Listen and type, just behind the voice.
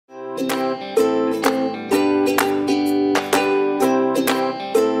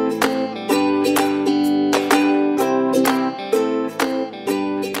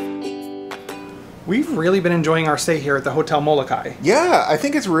really been enjoying our stay here at the Hotel Molokai. Yeah, I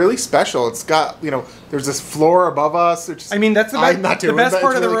think it's really special. It's got, you know, there's this floor above us. Which I mean, that's the best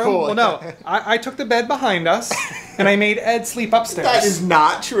part of the room. Cool. Well, no, I took the bed behind us, and I made Ed sleep upstairs. That is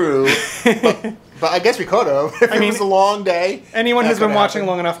not true. But I guess we could have. If it was a long day. Anyone who's been watching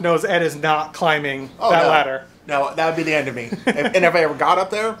long enough knows Ed is not climbing that ladder. No, that would be the end of me. And if I ever got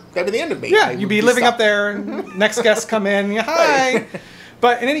up there, that'd be the end of me. Yeah, you'd be living up there, and next guests come in, hi.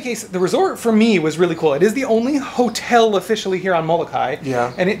 But in any case, the resort for me was really cool. It is the only hotel officially here on Molokai.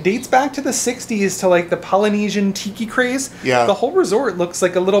 Yeah. And it dates back to the 60s to like the Polynesian Tiki craze. Yeah. The whole resort looks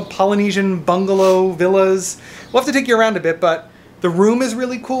like a little Polynesian bungalow, villas. We'll have to take you around a bit, but the room is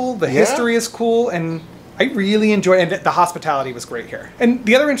really cool. The history is cool. And I really enjoy it. And the hospitality was great here. And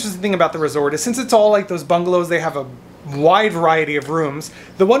the other interesting thing about the resort is since it's all like those bungalows, they have a wide variety of rooms.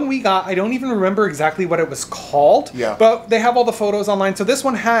 The one we got, I don't even remember exactly what it was called, but they have all the photos online. So this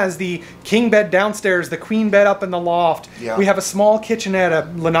one has the king bed downstairs, the queen bed up in the loft. We have a small kitchenette,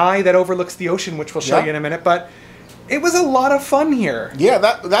 a lanai that overlooks the ocean, which we'll show you in a minute. But it was a lot of fun here. Yeah,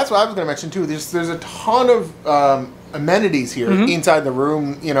 that's what I was going to mention too. There's a ton of amenities here inside the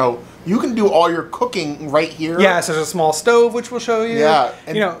room. You know, you can do all your cooking right here. Yes, there's a small stove, which we'll show you. Yeah,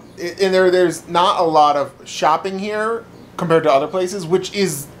 and, you know, and there's not a lot of shopping here compared to other places, which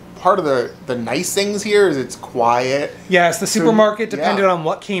is part of the nice things here. Is it's quiet. Yes, the supermarket depended on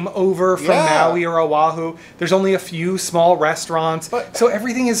what came over from Maui or Oahu. There's only a few small restaurants, so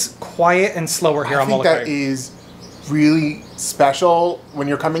everything is quiet and slower here on Molokai. I think that is really special when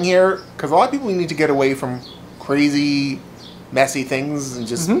you're coming here, because a lot of people need to get away from crazy, messy things and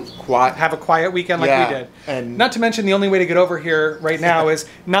just have a quiet weekend like we did. And not to mention the only way to get over here right now is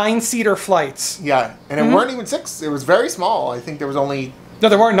 9-seater flights. Yeah, and it weren't even 6. It was very small. I think there was only... No,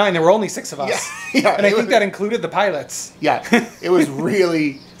 there weren't 9. There were only 6 of us. Yeah, and I think that included the pilots. Yeah, it was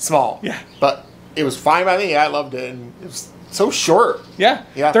really small. Yeah. But it was fine by me. I loved it. And it was so short. Yeah.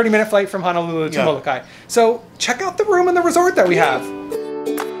 30-minute flight from Honolulu to Molokai. So check out the room and the resort that we have.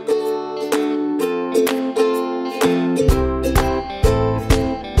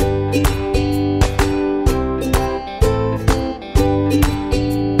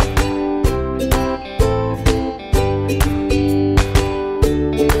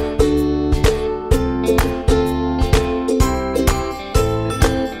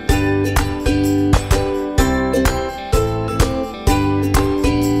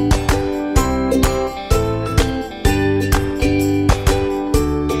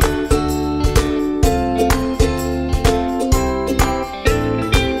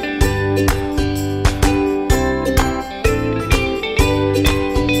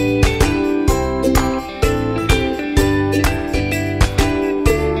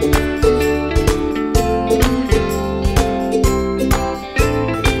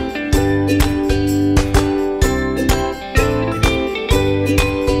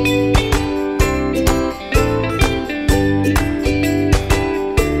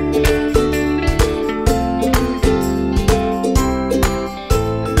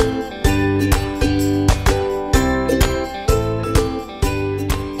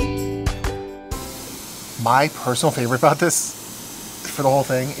 My personal favorite about this, for the whole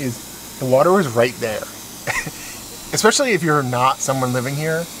thing, is the water is right there. Especially if you're not someone living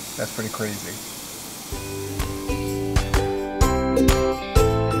here, that's pretty crazy.